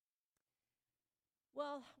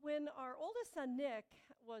Well, when our oldest son, Nick,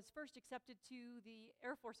 was first accepted to the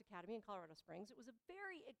Air Force Academy in Colorado Springs, it was a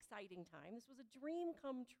very exciting time. This was a dream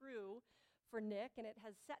come true for Nick, and it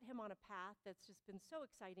has set him on a path that's just been so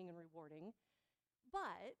exciting and rewarding.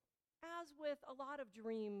 But as with a lot of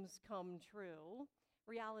dreams come true,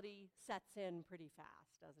 reality sets in pretty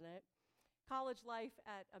fast, doesn't it? College life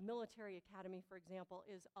at a military academy, for example,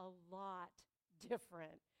 is a lot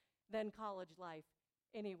different than college life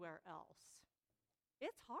anywhere else.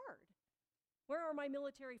 It's hard. Where are my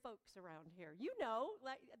military folks around here? You know,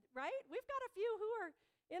 right? We've got a few who are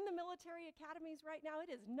in the military academies right now. It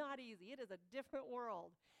is not easy. It is a different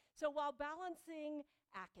world. So while balancing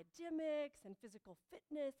academics and physical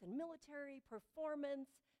fitness and military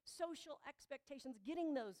performance, social expectations,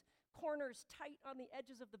 getting those corners tight on the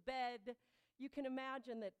edges of the bed, you can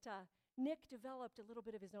imagine that Nick developed a little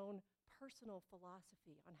bit of his own personal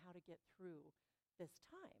philosophy on how to get through this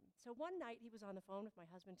time. So one night he was on the phone with my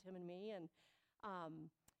husband Tim and me, and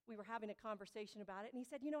we were having a conversation about it, and he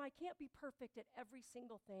said, I can't be perfect at every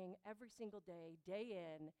single thing, every single day, day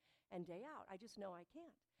in and day out. I just know I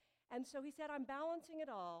can't. And so he said, I'm balancing it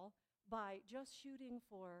all by just shooting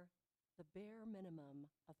for the bare minimum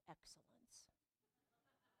of excellence.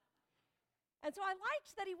 And so I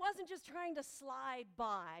liked that he wasn't just trying to slide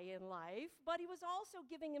by in life, but he was also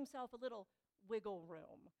giving himself a little wiggle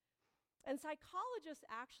room. And psychologists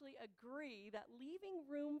actually agree that leaving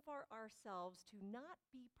room for ourselves to not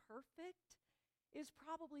be perfect is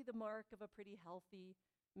probably the mark of a pretty healthy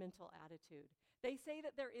mental attitude. They say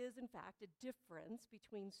that there is, in fact, a difference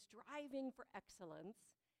between striving for excellence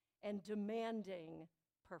and demanding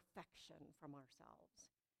perfection from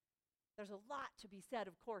ourselves. There's a lot to be said,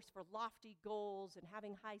 of course, for lofty goals and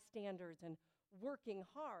having high standards and working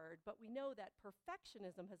hard, but we know that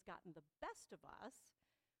perfectionism has gotten the best of us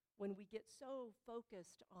when we get so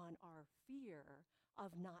focused on our fear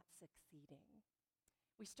of not succeeding.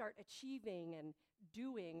 We start achieving and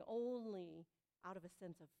doing only out of a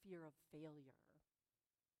sense of fear of failure.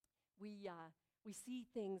 We see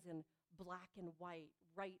things in black and white,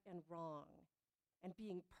 right and wrong, and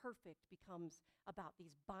being perfect becomes about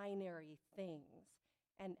these binary things,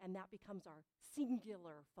 and that becomes our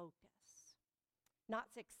singular focus.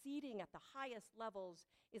 Not succeeding at the highest levels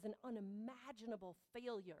is an unimaginable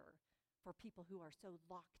failure for people who are so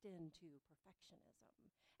locked into perfectionism.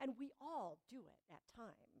 And we all do it at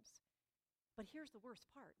times. But here's the worst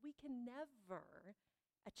part. We can never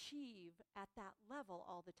achieve at that level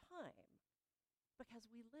all the time because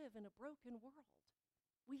we live in a broken world.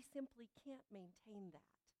 We simply can't maintain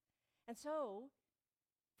that. And so,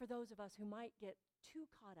 for those of us who might get too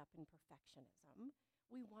caught up in perfectionism,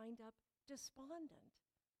 we wind up despondent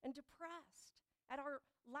and depressed at our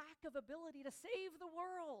lack of ability to save the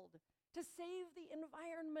world, to save the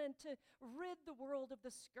environment, to rid the world of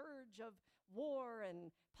the scourge of war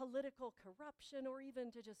and political corruption, or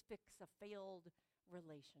even to just fix a failed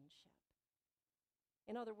relationship.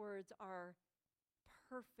 In other words, our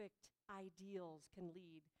perfect ideals can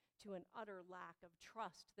lead to an utter lack of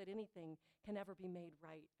trust that anything can ever be made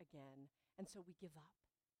right again, and so we give up,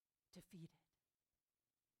 defeated.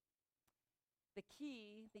 The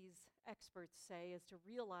key, these experts say, is to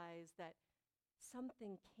realize that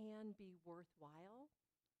something can be worthwhile,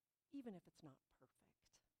 even if it's not perfect.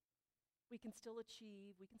 We can still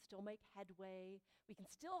achieve, we can still make headway, we can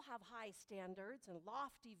still have high standards and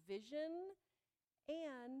lofty vision,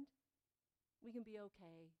 and we can be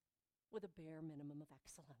okay with a bare minimum of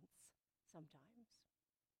excellence sometimes.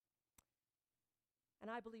 And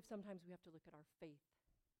I believe sometimes we have to look at our faith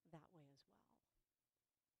that way as well.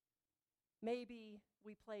 Maybe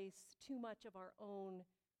we place too much of our own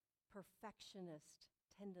perfectionist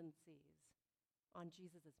tendencies on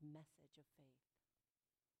Jesus' message of faith.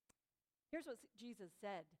 Here's what Jesus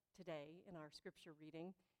said today in our scripture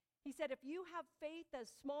reading. He said, if you have faith as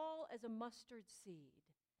small as a mustard seed,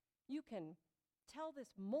 you can tell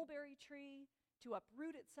this mulberry tree to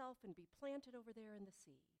uproot itself and be planted over there in the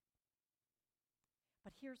sea.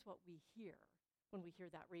 But here's what we hear when we hear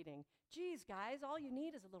that reading. Geez, guys, all you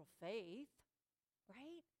need is a little faith,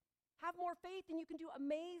 right? Have more faith and you can do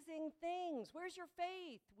amazing things. Where's your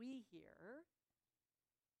faith? We hear.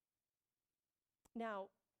 Now,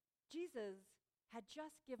 Jesus had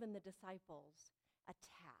just given the disciples a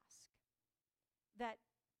task that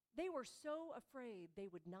they were so afraid they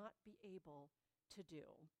would not be able to do.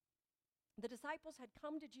 The disciples had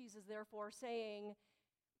come to Jesus, therefore, saying,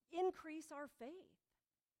 increase our faith.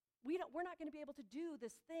 We're not going to be able to do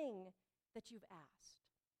this thing that you've asked.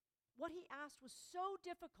 What he asked was so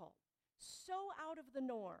difficult, so out of the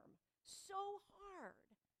norm, so hard,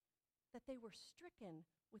 that they were stricken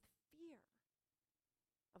with fear.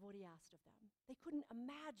 of what he asked of them. They couldn't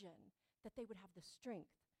imagine that they would have the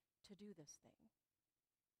strength to do this thing.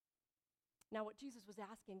 Now, what Jesus was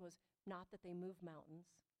asking was not that they move mountains,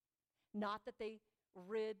 not that they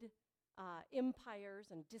rid empires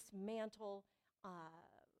and dismantle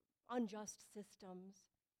unjust systems.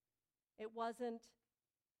 It wasn't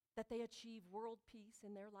that they achieve world peace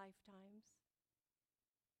in their lifetimes.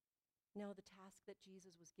 No, the task that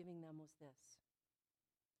Jesus was giving them was this: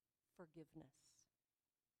 forgiveness.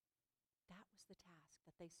 That was the task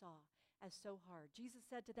that they saw as so hard. Jesus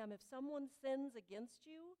said to them, if someone sins against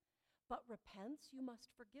you but repents, you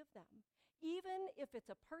must forgive them. Even if it's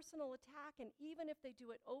a personal attack, and even if they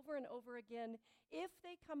do it over and over again, if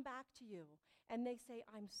they come back to you and they say,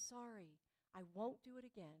 I'm sorry, I won't do it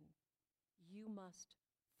again, you must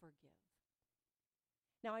forgive.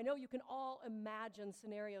 Now, I know you can all imagine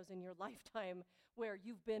scenarios in your lifetime where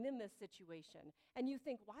you've been in this situation, and you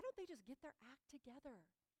think, why don't they just get their act together?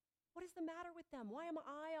 What is the matter with them? Why am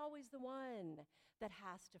I always the one that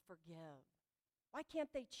has to forgive? Why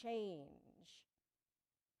can't they change?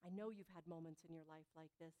 I know you've had moments in your life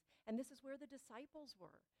like this, and this is where the disciples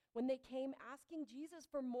were when they came asking Jesus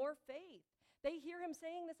for more faith. They hear him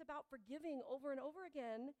saying this about forgiving over and over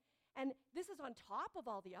again, and this is on top of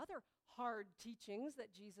all the other hard teachings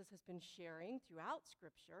that Jesus has been sharing throughout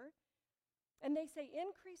Scripture. And they say,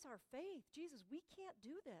 increase our faith. Jesus, we can't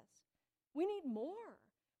do this. We need more.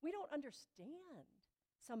 We don't understand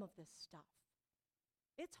some of this stuff.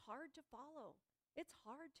 It's hard to follow. It's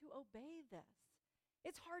hard to obey this.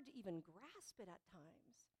 It's hard to even grasp it at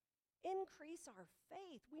times. Increase our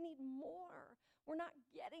faith. We need more. We're not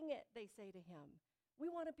getting it, they say to him. We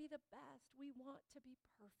want to be the best. We want to be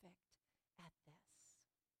perfect at this.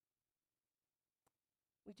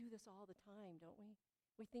 We do this all the time, don't we?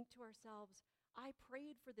 We think to ourselves, I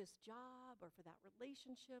prayed for this job or for that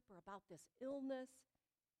relationship or about this illness,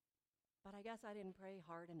 but I guess I didn't pray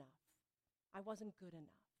hard enough. I wasn't good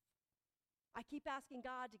enough. I keep asking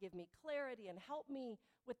God to give me clarity and help me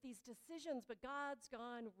with these decisions, but God's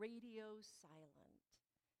gone radio silent.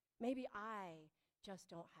 Maybe I just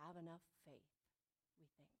don't have enough faith, we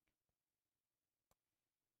think.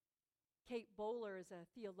 Kate Bowler is a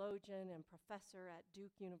theologian and professor at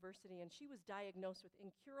Duke University, and she was diagnosed with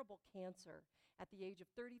incurable cancer at the age of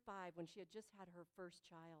 35 when she had just had her first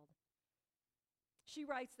child. She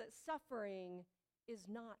writes that suffering is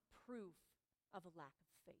not proof of a lack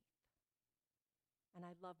of faith. And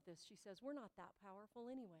I love this. She says, we're not that powerful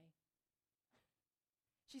anyway.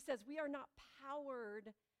 She says, we are not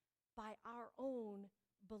powered by our own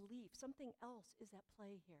belief. Something else is at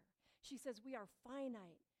play here. She says, we are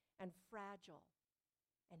finite and fragile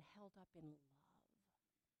and held up in love.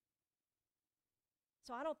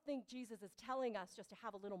 So I don't think Jesus is telling us just to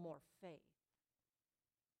have a little more faith.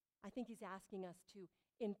 I think he's asking us to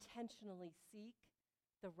intentionally seek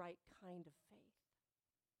the right kind of faith.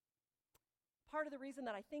 Part of the reason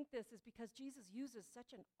that I think this is because Jesus uses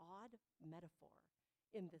such an odd metaphor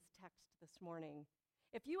in this text this morning.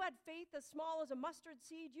 If you had faith as small as a mustard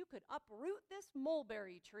seed, you could uproot this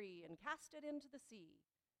mulberry tree and cast it into the sea,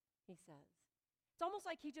 he says. It's almost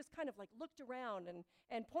like he just kind of looked around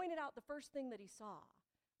and pointed out the first thing that he saw.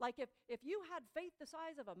 Like if you had faith the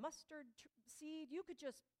size of a mustard seed, you could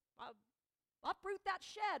just uproot that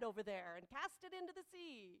shed over there and cast it into the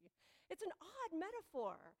sea. It's an odd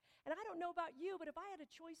metaphor. And I don't know about you, but if I had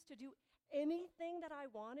a choice to do anything that I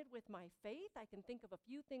wanted with my faith, I can think of a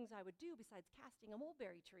few things I would do besides casting a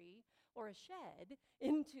mulberry tree or a shed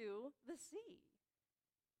into the sea.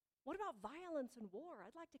 What about violence and war?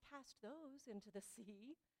 I'd like to cast those into the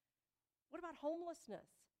sea. What about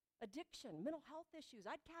homelessness, addiction, mental health issues?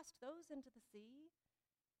 I'd cast those into the sea.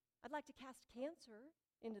 I'd like to cast cancer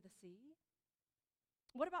into the sea.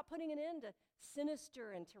 What about putting an end to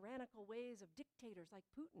sinister and tyrannical ways of dictators like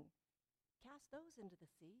Putin? Cast those into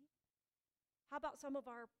the sea. How about some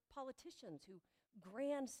of our politicians who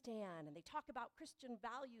grandstand and they talk about Christian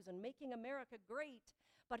values and making America great,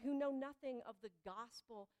 but who know nothing of the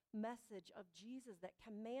gospel message of Jesus that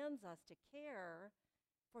commands us to care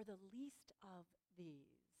for the least of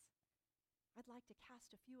these? I'd like to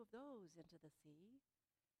cast a few of those into the sea.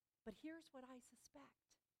 But here's what I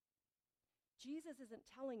suspect. Jesus isn't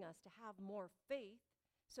telling us to have more faith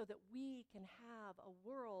so that we can have a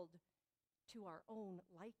world to our own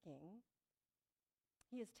liking.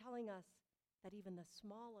 He is telling us that even the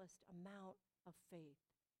smallest amount of faith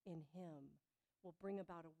in him will bring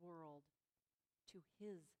about a world to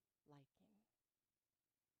his liking.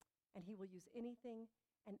 And he will use anything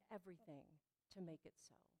and everything to make it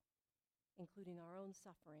so, including our own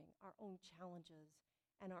suffering, our own challenges,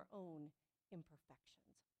 and our own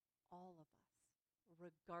imperfections. All of us,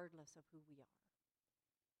 regardless of who we are.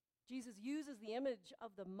 Jesus uses the image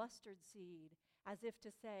of the mustard seed as if to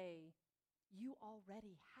say, you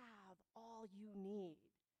already have all you need.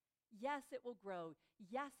 Yes, it will grow.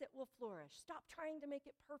 Yes, it will flourish. Stop trying to make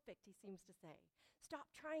it perfect, he seems to say. Stop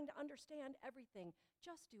trying to understand everything.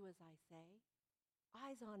 Just do as I say.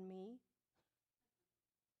 Eyes on me.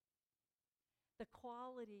 The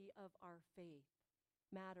quality of our faith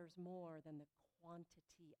matters more than the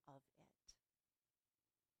quantity of it.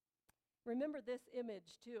 Remember this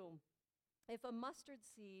image too. If a mustard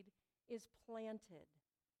seed is planted,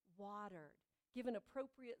 watered, given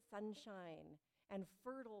appropriate sunshine and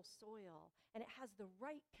fertile soil, and it has the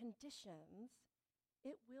right conditions,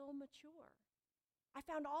 it will mature. I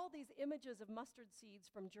found all these images of mustard seeds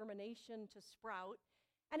from germination to sprout,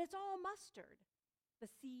 and it's all mustard. The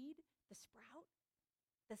seed, the sprout,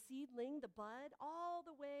 the seedling, the bud, all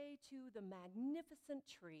the way to the magnificent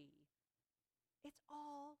tree. It's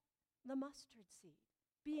all the mustard seed.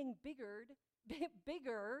 Being bigger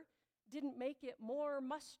didn't make it more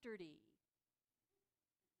mustardy.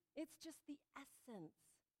 It's just the essence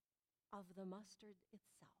of the mustard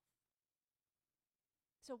itself.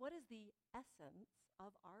 So what is the essence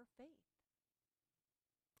of our faith?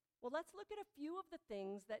 Well, let's look at a few of the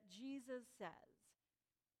things that Jesus says,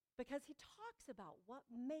 because he talks about what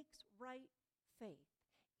makes right faith,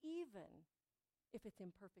 even if it's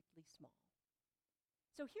imperfectly small.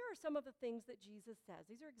 So here are some of the things that Jesus says.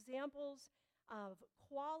 These are examples of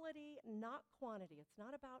quality, not quantity. It's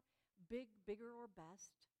not about bigger, or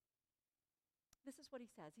best. This is what he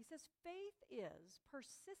says. He says, faith is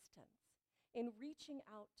persistence in reaching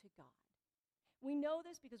out to God. We know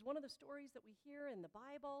this because one of the stories that we hear in the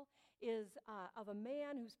Bible is of a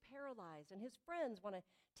man who's paralyzed, and his friends want to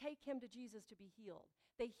take him to Jesus to be healed.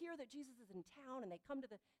 They hear that Jesus is in town, and they come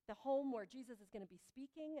to the home where Jesus is going to be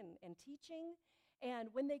speaking and teaching. And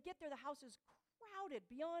when they get there, the house is crowded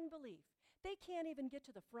beyond belief. They can't even get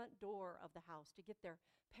to the front door of the house to get their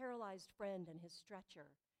paralyzed friend and his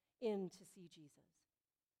stretcher in to see Jesus.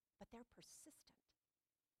 But they're persistent.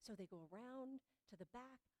 So they go around to the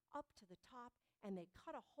back, up to the top, and they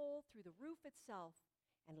cut a hole through the roof itself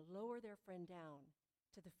and lower their friend down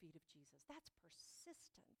to the feet of Jesus. That's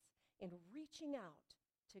persistence in reaching out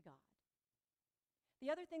to God. The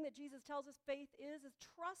other thing that Jesus tells us faith is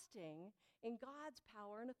trusting in God's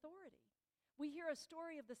power and authority. We hear a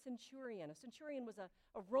story of the centurion. A centurion was a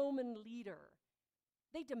Roman leader.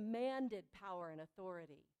 They demanded power and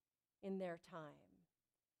authority in their time.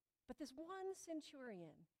 But this one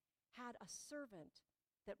centurion had a servant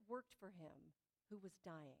that worked for him who was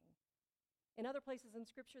dying. In other places in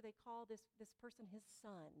Scripture, they call this person his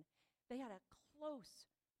son. They had a close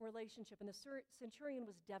relationship, and the centurion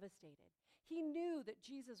was devastated. He knew that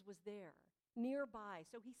Jesus was there, nearby,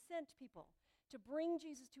 so he sent people to bring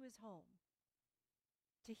Jesus to his home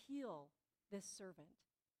to heal this servant.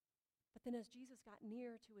 But then as Jesus got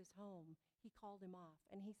near to his home, he called him off,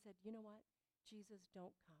 and he said, you know what? Jesus,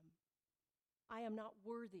 don't come. I am not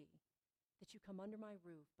worthy that you come under my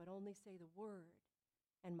roof, but only say the word,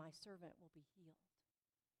 and my servant will be healed.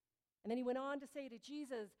 And then he went on to say to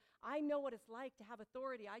Jesus, I know what it's like to have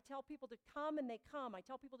authority. I tell people to come, and they come. I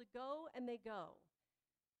tell people to go, and they go.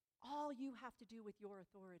 All you have to do with your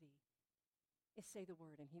authority is say the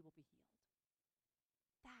word, and he will be healed.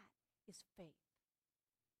 That is faith.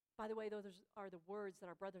 By the way, those are the words that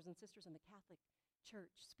our brothers and sisters in the Catholic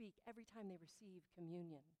Church speak every time they receive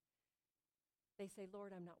communion. They say,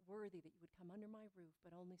 Lord, I'm not worthy that you would come under my roof,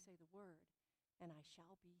 but only say the word, and I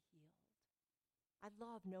shall be healed. I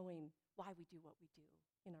love knowing why we do what we do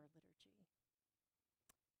in our liturgy.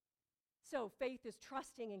 So faith is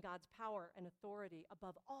trusting in God's power and authority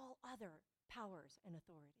above all other powers and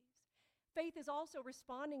authorities. Faith is also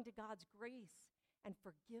responding to God's grace and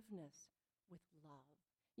forgiveness with love.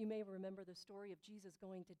 You may remember the story of Jesus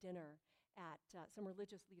going to dinner at some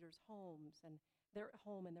religious leaders' homes, and they're at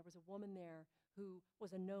home, and there was a woman there who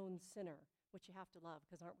was a known sinner, which you have to love,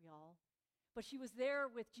 because aren't we all? But she was there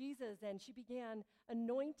with Jesus, and she began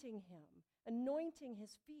anointing him, anointing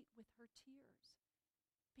his feet with her tears,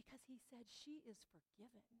 because he said she is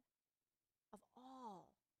forgiven of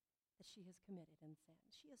all that she has committed in sin.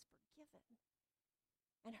 She is forgiven.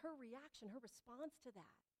 And her reaction, her response to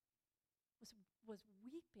that was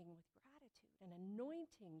weeping with gratitude and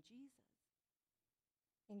anointing Jesus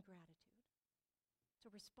in gratitude. So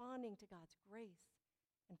responding to God's grace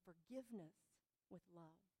and forgiveness with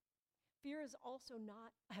love. Faith is also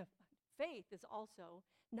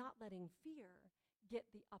not letting fear get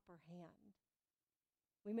the upper hand.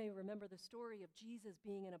 We may remember the story of Jesus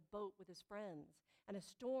being in a boat with his friends, and a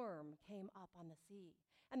storm came up on the sea.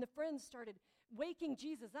 And the friends started waking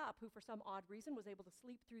Jesus up, who for some odd reason was able to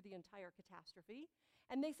sleep through the entire catastrophe.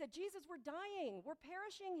 And they said, Jesus, we're dying. We're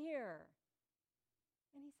perishing here.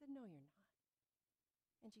 And he said, no, you're not.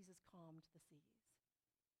 And Jesus calmed the seas.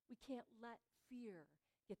 We can't let fear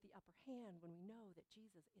get the upper hand when we know that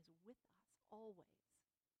Jesus is with us always.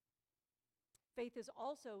 Faith is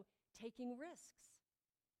also taking risks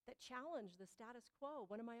that challenge the status quo.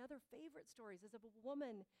 One of my other favorite stories is of a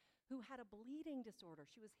woman who had a bleeding disorder.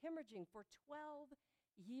 She was hemorrhaging for 12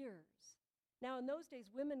 years. Now, in those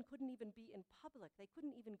days, women couldn't even be in public. They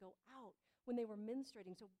couldn't even go out when they were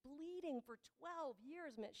menstruating. So bleeding for 12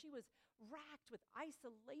 years meant she was racked with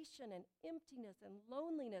isolation and emptiness and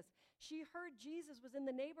loneliness. She heard Jesus was in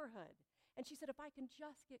the neighborhood, and she said, if I can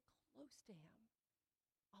just get close to him,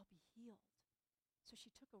 I'll be healed. So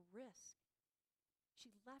she took a risk.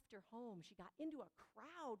 She left her home. She got into a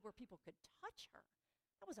crowd where people could touch her.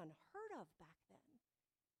 That was unheard of back then.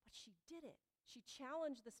 But she did it. She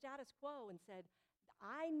challenged the status quo and said,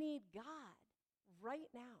 I need God right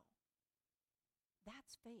now.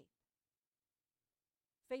 That's faith.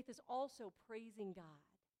 Faith is also praising God.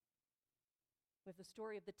 We have the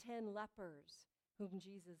story of the 10 lepers whom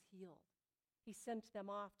Jesus healed. He sent them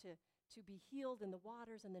off to be healed in the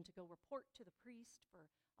waters and then to go report to the priest for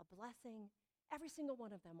a blessing. Every single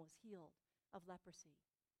one of them was healed of leprosy,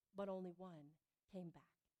 but only one came back.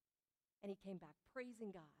 And he came back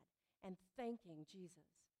praising God and thanking Jesus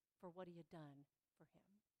for what he had done for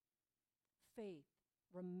him. Faith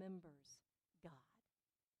remembers God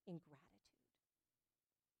in gratitude.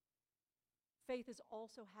 Faith is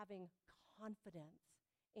also having confidence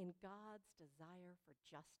in God's desire for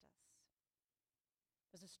justice.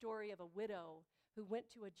 There's a story of a widow who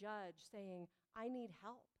went to a judge saying, I need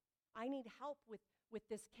help. I need help with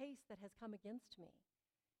this case that has come against me.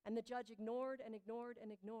 And the judge ignored and ignored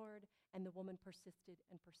and ignored, and the woman persisted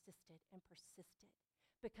and persisted and persisted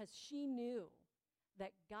because she knew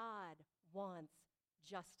that God wants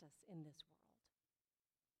justice in this world.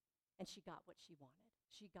 And she got what she wanted.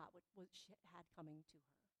 She got what she had coming to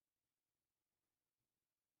her.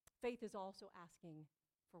 Faith is also asking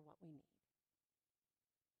for what we need.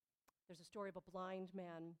 There's a story of a blind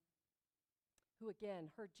man who, again,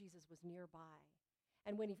 heard Jesus was nearby.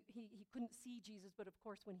 And when he couldn't see Jesus, but of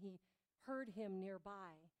course when he heard him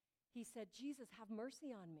nearby, he said, Jesus, have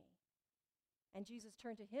mercy on me. And Jesus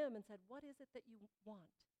turned to him and said, what is it that you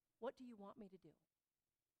want? What do you want me to do?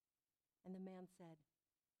 And the man said,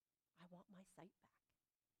 I want my sight back.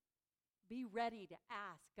 Be ready to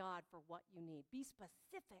ask God for what you need. Be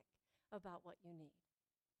specific about what you need.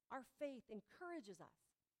 Our faith encourages us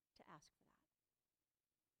to ask for that.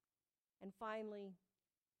 And finally,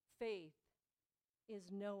 faith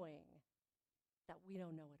is knowing that we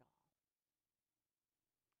don't know it all.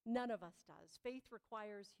 None of us does. Faith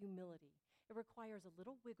requires humility. It requires a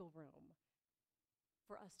little wiggle room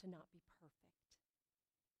for us to not be perfect.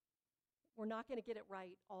 We're not going to get it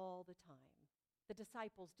right all the time. The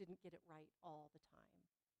disciples didn't get it right all the time.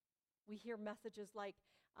 We hear messages like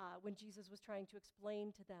when Jesus was trying to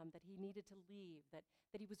explain to them that he needed to leave, that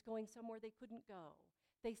he was going somewhere they couldn't go.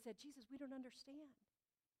 They said, Jesus, we don't understand.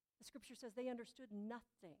 The scripture says they understood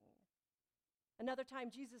nothing. Another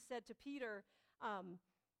time, Jesus said to Peter,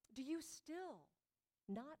 do you still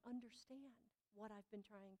not understand what I've been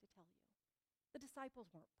trying to tell you? The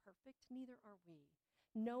disciples weren't perfect, neither are we.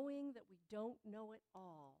 Knowing that we don't know it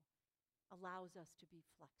all allows us to be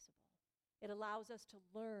flexible. It allows us to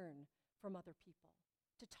learn from other people,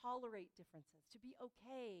 to tolerate differences, to be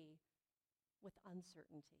okay with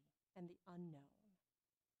uncertainty and the unknown.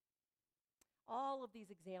 All of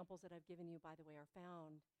these examples that I've given you, by the way, are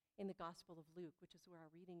found in the Gospel of Luke, which is where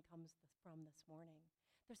our reading comes from this morning.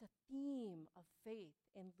 There's a theme of faith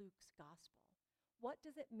in Luke's Gospel. What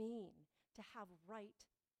does it mean to have right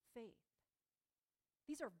faith?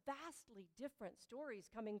 These are vastly different stories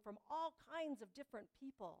coming from all kinds of different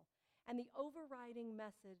people. And the overriding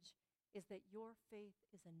message is that your faith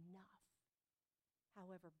is enough,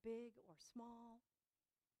 however big or small,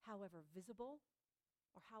 however visible,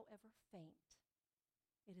 or however faint.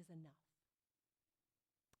 It is enough.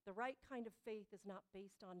 The right kind of faith is not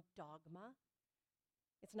based on dogma.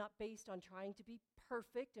 It's not based on trying to be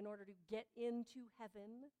perfect in order to get into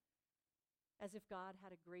heaven, as if God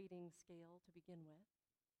had a grading scale to begin with.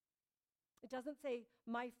 It doesn't say,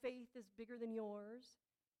 my faith is bigger than yours.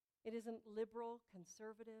 It isn't liberal,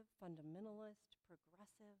 conservative, fundamentalist,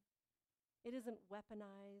 progressive. It isn't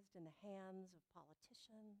weaponized in the hands of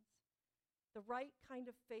politicians. The right kind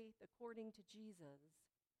of faith, according to Jesus,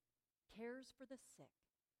 cares for the sick,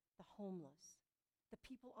 the homeless, the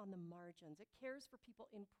people on the margins. It cares for people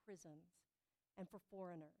in prisons. and for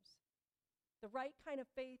foreigners. The right kind of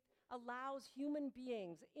faith allows human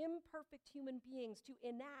beings, imperfect human beings, to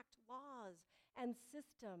enact laws and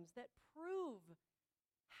systems that prove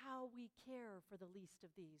how we care for the least of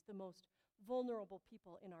these, the most vulnerable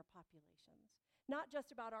people in our populations. Not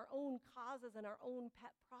just about our own causes and our own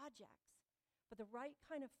pet projects, but the right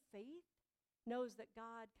kind of faith knows that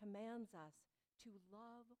God commands us to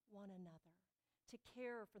love one another, to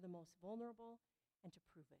care for the most vulnerable, and to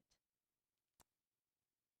prove it.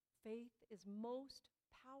 Faith is most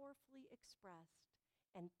powerfully expressed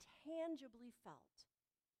and tangibly felt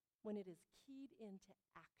when it is keyed into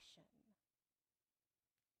action.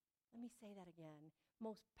 Let me say that again.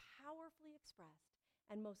 Most powerfully expressed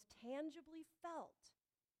and most tangibly felt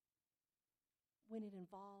when it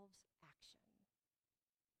involves action.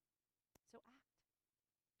 So act.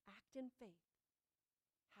 Act in faith,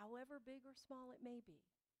 however big or small it may be,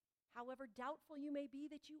 however doubtful you may be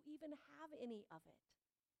that you even have any of it.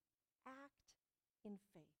 Act in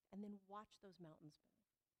faith, and then watch those mountains move.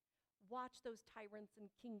 Watch those tyrants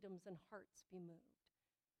and kingdoms and hearts be moved.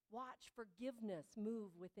 Watch forgiveness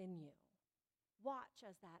move within you. Watch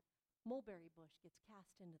as that mulberry bush gets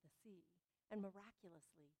cast into the sea and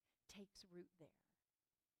miraculously takes root there.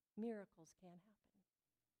 Miracles can happen.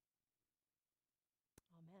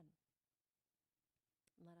 Amen.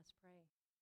 Let us pray.